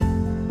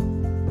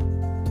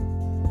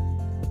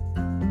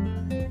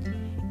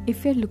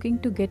If you're looking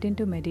to get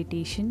into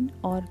meditation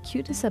or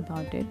curious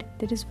about it,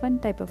 there is one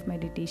type of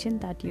meditation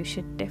that you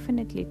should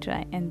definitely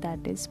try, and that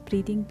is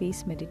breathing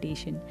based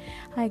meditation.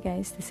 Hi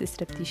guys, this is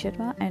Tripti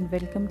Sharma and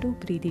welcome to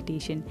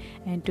Breathitation.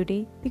 And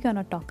today we're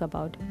gonna talk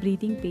about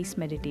breathing based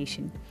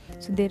meditation.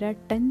 So there are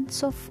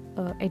tons of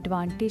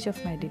advantage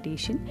of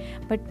meditation,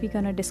 but we're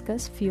gonna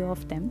discuss few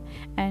of them,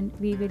 and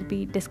we will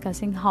be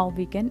discussing how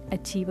we can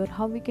achieve or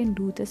how we can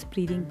do this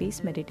breathing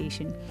based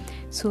meditation.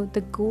 So the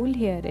goal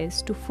here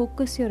is to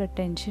focus your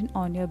attention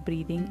on your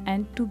breathing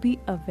and to be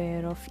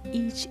aware of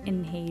each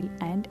inhale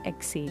and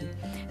exhale.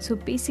 So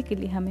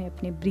basically हमें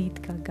अपने breath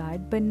का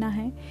guard बनना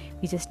है.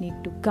 We just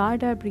need to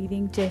guard our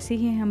breathing. जैसे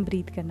ही हम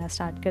breathe करना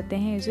start करते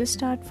हैं, you just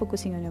start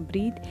focusing on your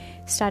breath,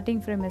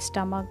 starting from your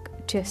stomach,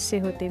 chest से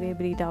होते हुए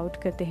breathe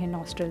out करते हैं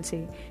nostril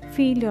से.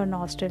 Feel your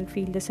nostril,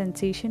 feel the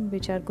sensation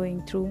which are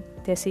going through.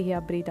 जैसे ही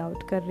आप breathe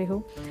out कर रहे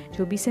हो,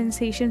 जो भी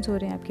sensations हो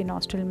रहे हैं आपके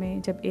nostril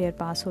में जब air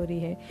pass हो रही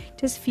है,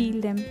 just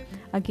feel them.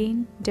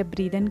 Again जब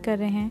breathe in कर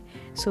रहे हैं,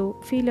 so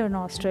feel your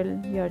nostril,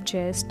 your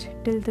chest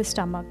till the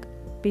stomach.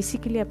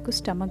 Basically आपको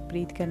stomach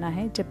breathe करना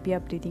है जब भी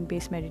आप breathing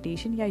based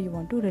meditation या you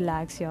want to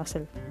relax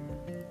yourself.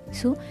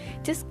 So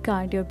just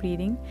guard your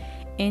breathing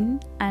in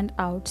and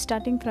out,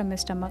 starting from your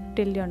stomach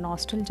till your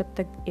nostril, जब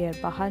तक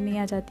air बाहर नहीं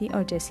आ जाती,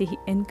 और जैसे ही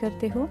in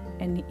करते हो,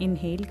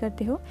 inhale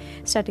करते हो,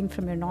 starting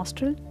from your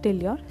nostril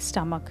till your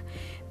stomach.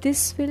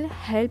 This will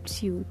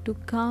helps you to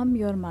calm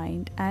your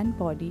mind and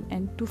body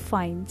and to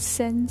find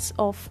sense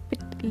of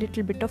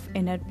little bit of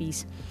inner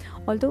peace.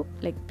 Although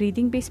like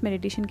breathing based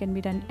meditation can be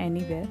done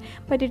anywhere,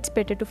 but it's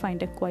better to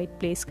find a quiet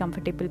place,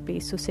 comfortable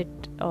place to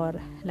sit or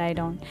lie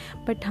down.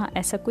 But हाँ,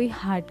 ऐसा कोई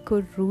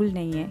hardcore rule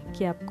नहीं है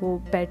कि आपको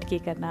बैठ के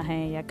करना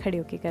है या खड़े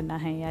होके करना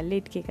है या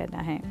लेट के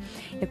करना है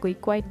या कोई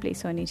quiet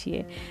place होनी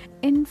चाहिए.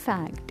 In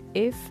fact,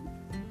 if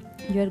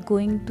you are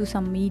going to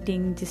some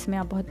meeting जिसमें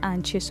आप बहुत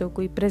एंशियस हो,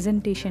 कोई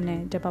प्रेजेंटेशन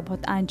है जब आप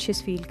बहुत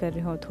एंशियस फील कर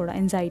रहे हो, थोड़ा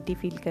एंजाइटी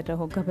फील कर रहे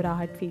हो,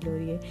 घबराहट फील हो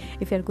रही है,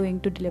 if you are going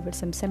to deliver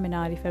some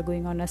seminar, if you are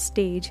going on a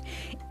stage,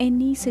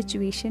 any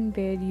situation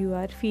where you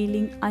are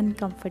feeling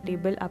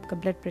uncomfortable, आपका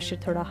ब्लड प्रेशर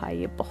थोड़ा हाई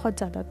है, बहुत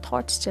ज़्यादा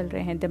थाट्स चल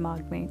रहे हैं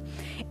दिमाग में,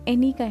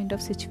 एनी काइंड ऑफ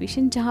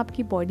सिचुएशन जहाँ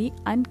आपकी बॉडी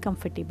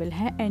अनकम्फर्टेबल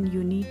है and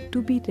you need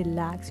to be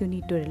relax, you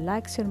need to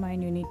relax your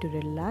mind, you need to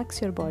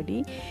relax your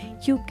body,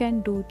 you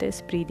can do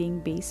this breathing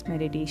based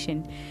meditation.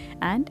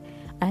 And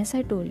as I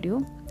told you,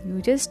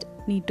 you just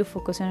need to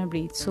focus on your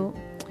breath. So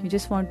you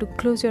just want to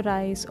close your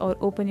eyes or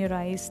open your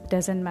eyes,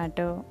 doesn't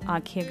matter.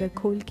 आँखें अगर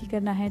खोल के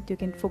करना है तो you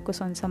can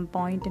focus on some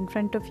point in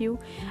front of you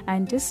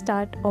and just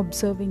start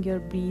observing your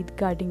breath,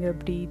 guarding your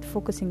breath,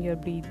 focusing your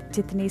breath.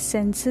 जितने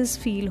senses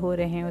feel हो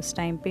रहे हैं उस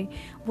time पे,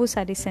 वो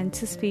सारे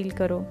senses feel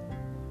करो.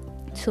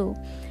 So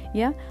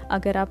या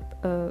अगर आप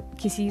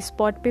किसी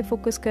spot पे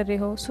focus कर रहे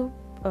हो, so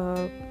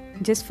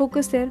just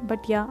focus there,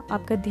 but या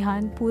आपका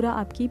ध्यान पूरा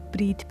आपकी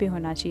ब्रीथ पे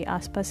होना चाहिए,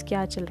 आसपास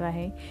क्या चल रहा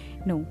है.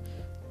 No,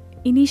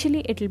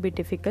 initially it will be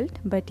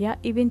difficult, but yeah,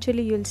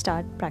 eventually you'll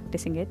start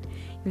practicing it,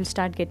 you'll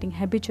start getting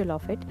habitual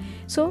of it.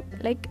 So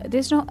like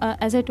there's no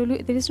as I told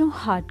you, there is no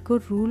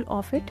hardcore rule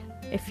of it.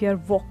 If you're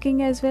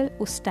walking as well,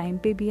 उस time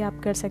पे भी आप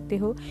कर सकते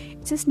हो.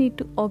 Just need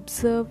to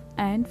observe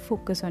and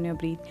focus on your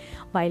breath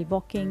while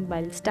walking,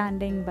 while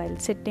standing, while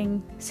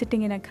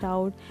sitting in a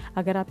crowd.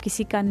 अगर आप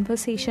किसी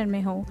conversation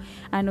में हो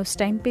and उस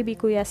time पे भी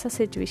कोई ऐसा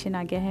situation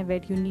आ गया है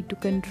where you need to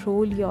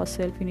control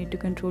yourself, you need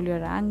to control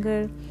your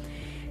anger,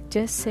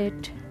 just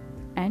sit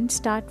and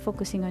start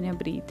focusing on your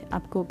breath.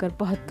 आपको अगर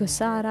बहुत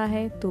गुस्सा आ रहा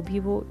है तो भी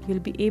वो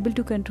you'll be able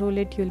to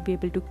control it, you'll be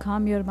able to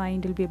calm your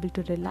mind, you'll be able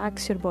to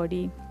relax your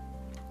body.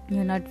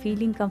 You're not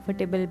feeling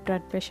comfortable,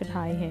 blood pressure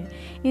high hai,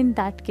 in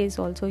that case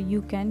also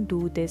you can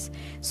do this.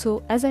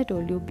 So as I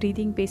told you,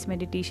 breathing based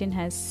meditation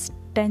has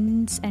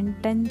tons and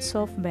tons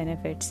of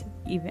benefits,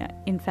 even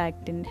in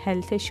fact in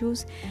health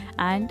issues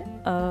and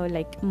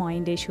like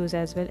mind issues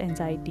as well,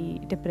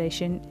 anxiety,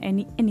 depression,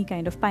 any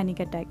kind of panic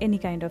attack, any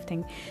kind of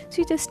thing.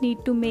 So you just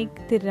need to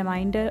make the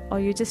reminder, or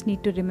you just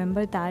need to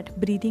remember that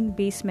breathing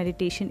based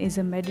meditation is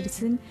a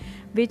medicine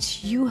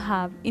which you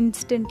have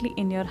instantly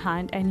in your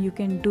hand and you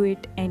can do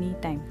it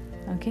anytime.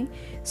 Okay,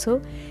 so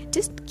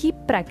just keep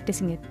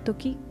practicing it. तो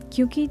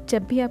क्योंकि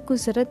जब भी आपको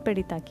ज़रूरत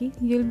पड़े, ताकि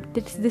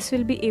this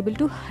will be able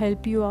to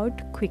help you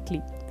out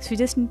quickly. So you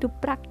just need to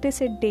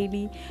practice it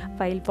daily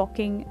while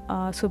walking,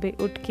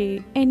 सुबह उठ के,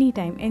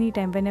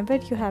 anytime, whenever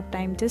you have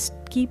time, just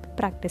keep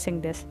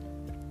practicing this.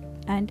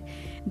 And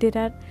there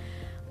are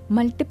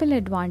multiple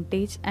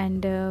advantage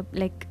and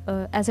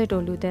as I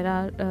told you, there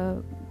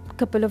are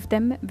couple of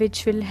them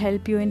which will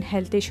help you in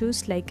health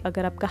issues, like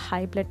अगर आपका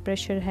high blood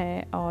pressure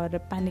है और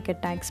panic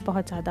attacks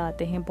बहुत ज़्यादा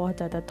आते हैं, बहुत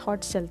ज़्यादा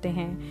thoughts चलते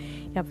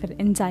हैं, या फिर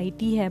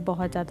anxiety है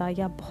बहुत ज़्यादा,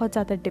 या बहुत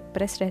ज़्यादा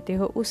depressed रहते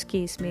हो, उस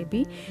केस में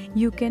भी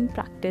you can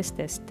practice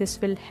this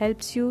will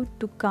helps you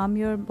to calm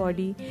your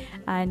body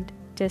and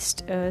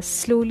just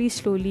slowly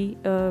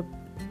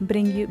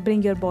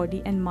bring your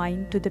body and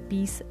mind to the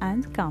peace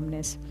and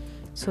calmness.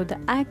 So the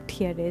act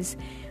here is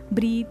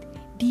breathe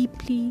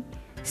deeply,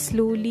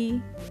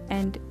 slowly,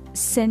 and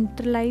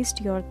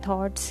centralized your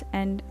thoughts,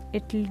 and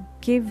it will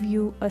give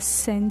you a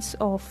sense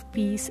of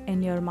peace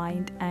in your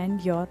mind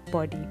and your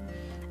body.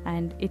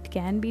 And it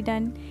can be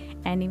done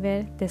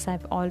anywhere, this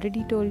I've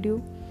already told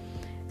you.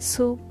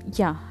 So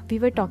yeah, we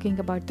were talking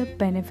about the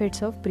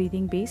benefits of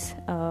breathing based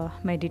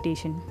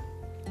meditation.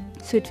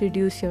 So it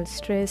reduces your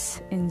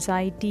stress,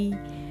 anxiety,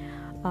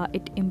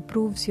 it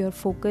improves your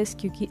focus,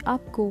 क्योंकि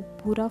आपको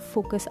पूरा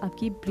focus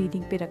आपकी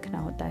breathing पे रखना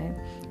होता है.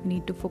 You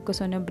need to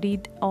focus on a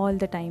breath all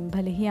the time.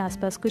 भले ही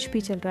आसपास कुछ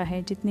भी चल रहा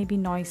है, जितने भी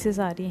नॉइसेस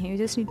आ रही हैं, you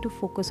just need to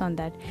focus on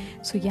that.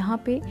 सो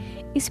यहाँ पे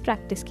इस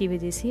प्रैक्टिस की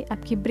वजह से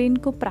आपकी ब्रेन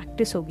को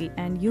प्रैक्टिस होगी,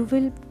 and you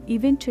will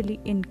eventually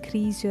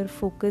increase your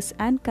focus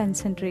and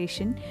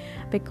concentration,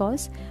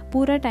 because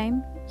पूरा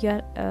time you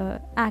are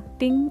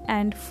acting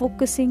and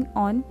focusing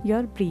on your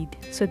breath.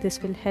 So this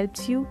will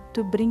helps you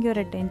to bring your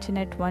attention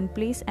at one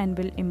place and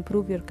will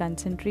improve your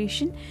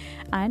concentration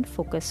and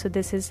focus. So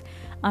this is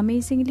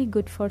amazingly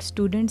good for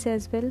students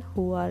as well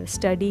who are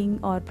studying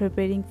or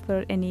preparing for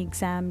any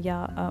exam, या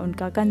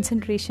उनका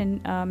concentration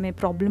में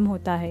problem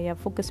होता है या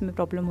focus में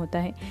problem होता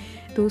है,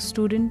 तो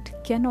student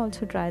can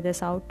also try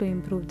this out to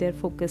improve their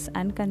focus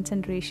and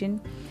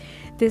concentration.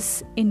 This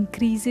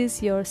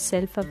increases your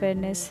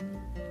self-awareness,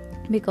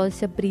 because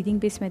जब ब्रीदिंग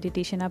बेस्ड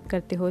मेडिटेशन आप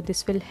करते हो,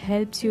 this will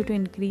helps you to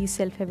increase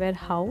self aware.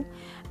 How?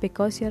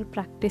 Because you are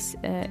practice,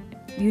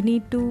 you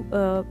need to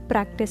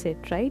practice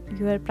it, right?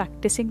 You are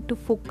practicing to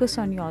focus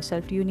on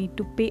yourself. You need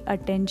to pay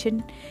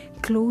attention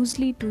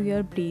closely to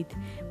your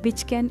breath,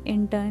 which can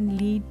in turn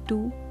lead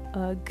to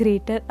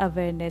greater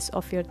awareness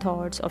of your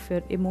thoughts, of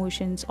your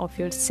emotions, of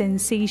your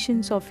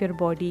sensations of your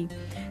body.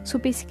 So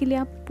basically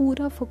आप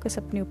पूरा focus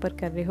अपने ऊपर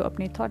कर रहे हो,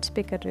 अपने thoughts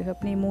पे कर रहे हो,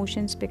 अपने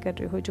इमोशंस पे कर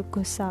रहे हो. जो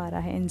गुस्सा आ रहा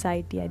है,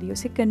 एंजाइटी आ रही है,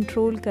 उसे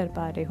कंट्रोल कर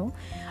पा रहे हो.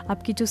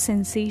 आपकी जो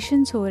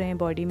सेंसेशंस हो रहे हैं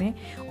बॉडी में,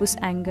 उस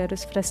एंगर,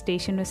 उस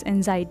फ्रस्ट्रेशन, उस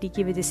एंजाइटी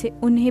की वजह से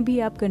उन्हें भी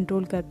आप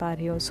कंट्रोल कर पा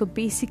रहे हो. So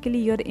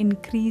basically you are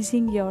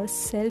increasing your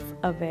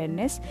self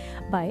awareness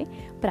by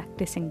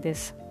practising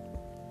this.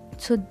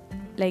 So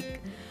like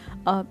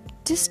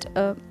just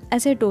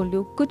as I told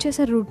you, कुछ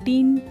ऐसा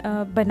रूटीन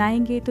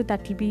बनाएंगे तो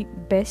that will be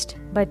best.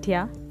 But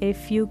yeah,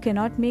 if you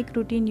cannot make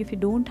routine, if you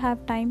don't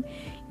have time,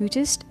 you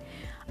just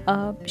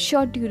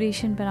short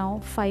duration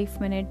बनाओ, 5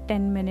 minute,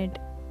 10 minute,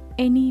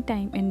 any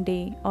time in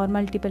day or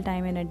multiple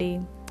time in a day.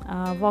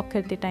 Walk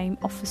करते time,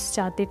 office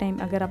जाते time,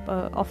 अगर आप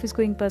office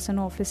going person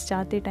हो, office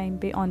जाते time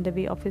पे, on the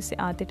way, office से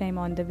आते टाइम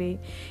ऑन द वे,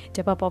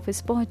 जब आप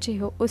ऑफिस पहुँचे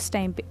हो उस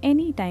टाइम पे,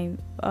 any time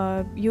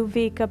you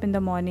wake up in the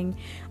morning.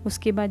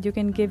 उसके बाद you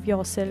can give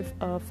your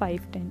self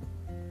 5,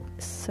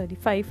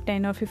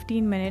 10 or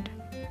 15 minutes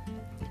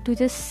to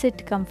just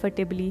sit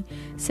comfortably,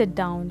 sit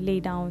down, lay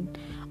down.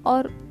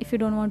 Or if you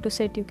don't want to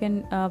sit, you can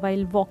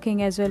while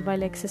walking as well,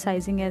 while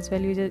exercising as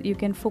well, you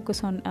can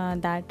focus on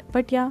that.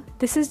 But yeah,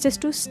 this is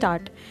just to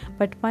start.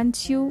 But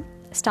once you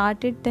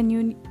start it, then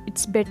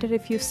it's better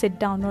if you sit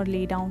down or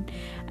lay down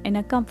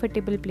in a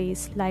comfortable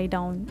place, lie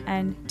down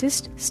and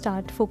just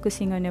start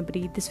focusing on your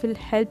breath. This will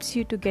helps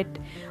you to get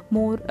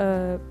more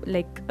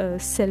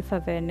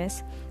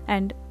self-awareness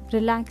and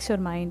relax your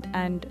mind,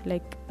 and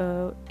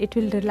it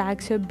will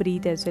relax your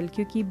breath as well,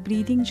 क्योंकि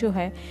breathing जो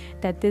है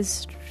that is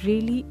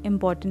really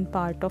important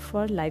part of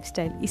our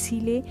lifestyle.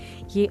 इसीलिए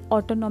ये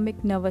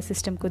autonomic nervous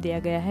system को दिया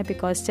गया है,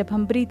 because जब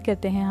हम breathe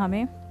करते हैं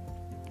हमें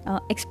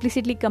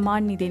एक्सप्लिसिटली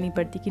कमांड नहीं देनी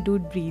पड़ती कि do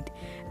breathe,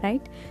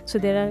 right. So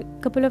there are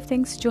couple of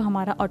things जो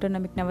हमारा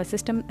ऑटोनॉमिक नर्वस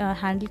सिस्टम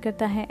हैंडल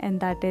करता है, and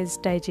that is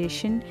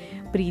digestion,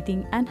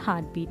 breathing and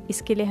heart beat.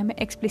 इसके लिए हमें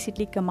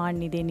एक्सप्लिसिटली कमांड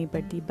नहीं देनी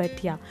पड़ती.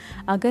 बट या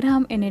अगर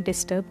हम इन्हें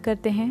डिस्टर्ब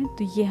करते हैं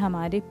तो ये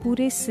हमारे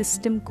पूरे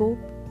सिस्टम को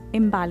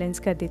imbalance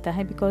कर देता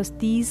है, because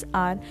these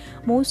are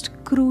most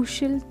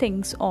crucial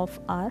things of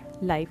our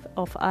life,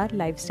 of our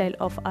lifestyle,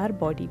 of our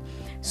body.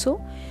 So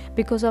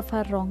because of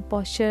our wrong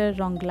posture,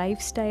 wrong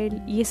lifestyle,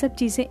 ये सब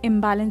चीज़ें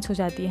imbalance हो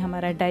जाती है.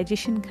 हमारा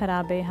digestion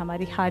ख़राब है,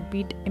 हमारी heart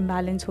beat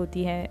imbalance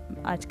होती है.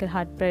 आजकल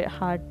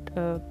heart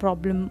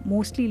problem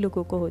mostly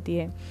लोगों को होती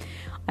है,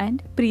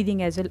 and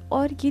breathing as well.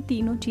 और ये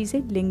तीनों चीज़ें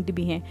linked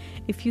भी हैं.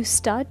 If you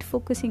start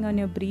focusing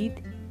on your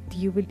breath,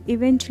 you will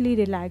eventually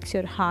relax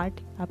your heart.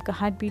 आपका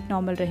हार्ट बीट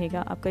नॉर्मल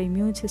रहेगा, आपका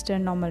इम्यून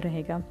सिस्टम नॉर्मल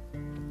रहेगा,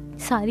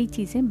 सारी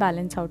चीज़ें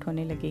बैलेंस आउट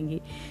होने लगेंगी.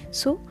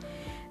 So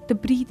the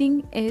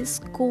breathing is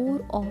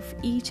core of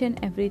each and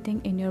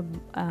everything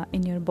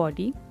in your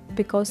body,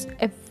 because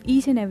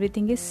each and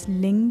everything is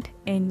linked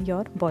in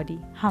your body.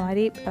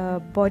 हमारे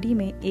body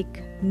में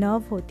एक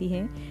नर्व होती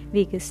है,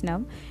 वेगस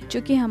नर्व,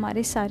 जो कि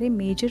हमारे सारे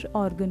मेजर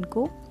ऑर्गन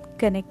को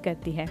कनेक्ट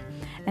करती है,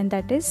 and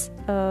that is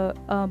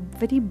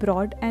very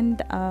broad.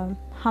 And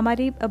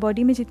हमारे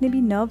बॉडी में जितने भी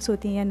नर्व्स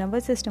होती हैं या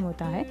नर्वस सिस्टम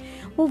होता है,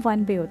 वो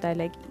वन वे होता है.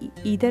 Like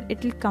either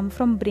it will come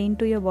from brain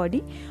to your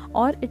body,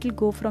 और it will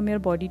go from your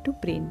body to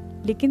brain.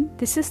 लेकिन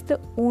this is the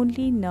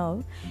only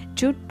nerve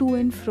जो टू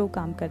एंड फ्रो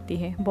काम करती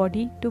है,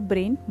 body to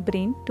brain,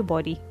 brain to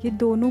body, ये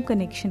दोनों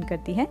connection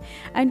करती है.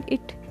 And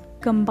it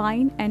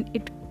combine and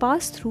it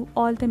pass through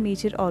all the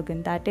major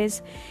organ, that is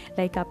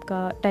like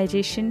आपका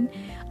digestion,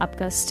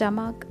 आपका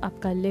stomach,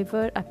 आपका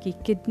liver, आपकी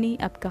kidney,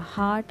 आपका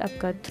heart,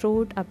 आपका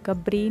throat, आपका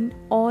brain,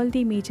 all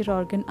the major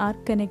organ are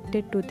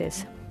connected to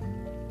this.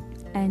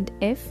 And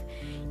if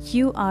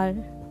you are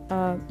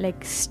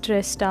like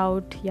stressed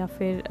out या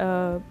फिर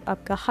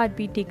आपका हार्ट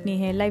बीट ठीक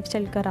नहीं है,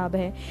 लाइफस्टाइल ख़राब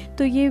है,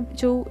 तो ये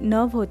जो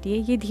नर्व होती है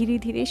ये धीरे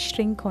धीरे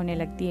श्रिंक होने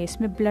लगती है,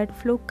 इसमें ब्लड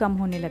फ्लो कम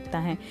होने लगता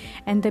है.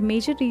 And the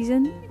major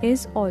reason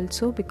is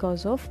also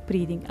because of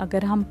breathing.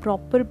 अगर हम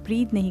प्रॉपर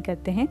ब्रीद नहीं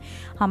करते हैं,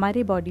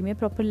 हमारे बॉडी में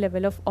प्रॉपर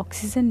लेवल ऑफ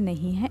ऑक्सीजन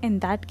नहीं है, in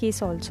that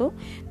case also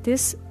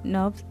this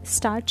nerve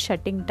start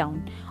shutting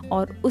down.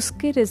 और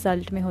उसके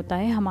रिजल्ट में होता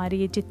है हमारे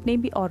ये जितने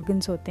भी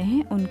ऑर्गन्स होते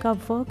हैं उनका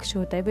वर्क जो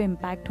होता है वो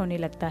इम्पैक्ट होने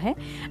लगता है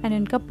एंड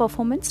इनका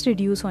परफॉर्मेंस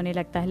रिड्यूस होने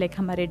लगता है. लाइक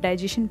हमारे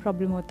डाइजेशन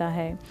प्रॉब्लम होता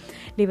है,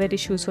 लिवर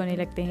इश्यूज़ होने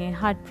लगते हैं,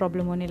 हार्ट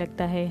प्रॉब्लम होने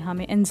लगता है,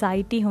 हमें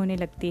एनजाइटी होने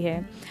लगती है,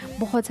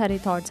 बहुत सारे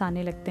थॉट्स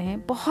आने लगते हैं,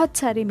 बहुत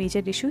सारे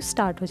मेजर इश्यूज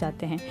स्टार्ट हो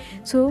जाते हैं.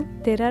 सो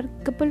there are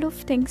couple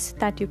of things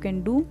that you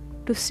can do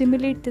to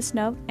stimulate this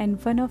nerve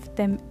and one of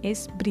them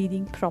is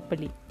breathing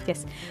properly. yes,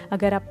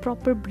 अगर आप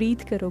प्रॉपर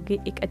ब्रीथ करोगे,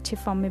 एक अच्छे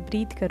फॉर्म में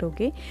ब्रीथ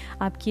करोगे,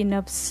 आपकी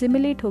नर्व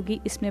सिमुलेट होगी,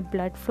 इसमें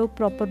ब्लड फ्लो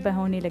प्रॉपर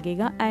होने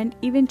लगेगा and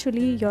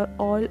eventually your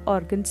all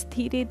organs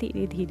धीरे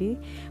धीरे धीरे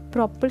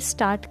प्रॉपर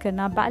स्टार्ट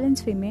करना,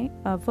 बैलेंस वे में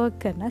वर्क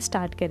करना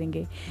स्टार्ट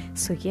करेंगे.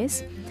 So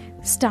yes,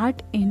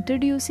 start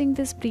introducing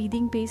this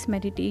breathing based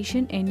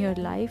meditation in your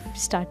life,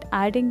 start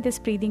adding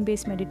this breathing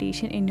based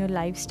meditation in your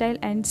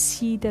lifestyle and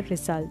see the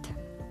result.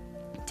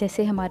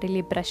 जैसे हमारे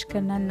लिए ब्रश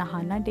करना,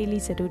 नहाना daily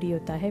ज़रूरी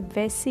होता है,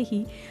 वैसे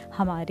ही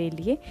हमारे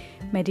लिए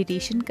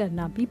मेडिटेशन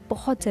करना भी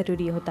बहुत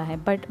ज़रूरी होता है.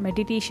 बट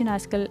मेडिटेशन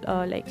आजकल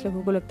लाइक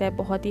लोगों को लगता है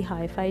बहुत ही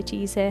हाई फाई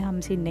चीज़ है,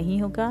 हमसे नहीं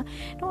होगा.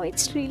 No,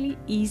 it's really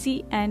easy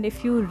and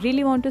if you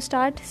really want to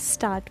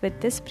start with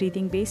this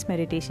breathing based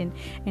meditation.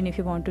 And if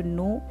you want to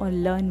know और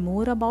learn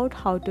more about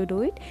how to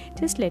do it,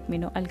 just let me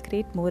know. I'll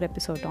create more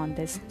episode on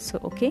this.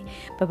 So okay,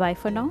 bye bye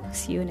for now.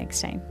 See you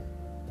next time.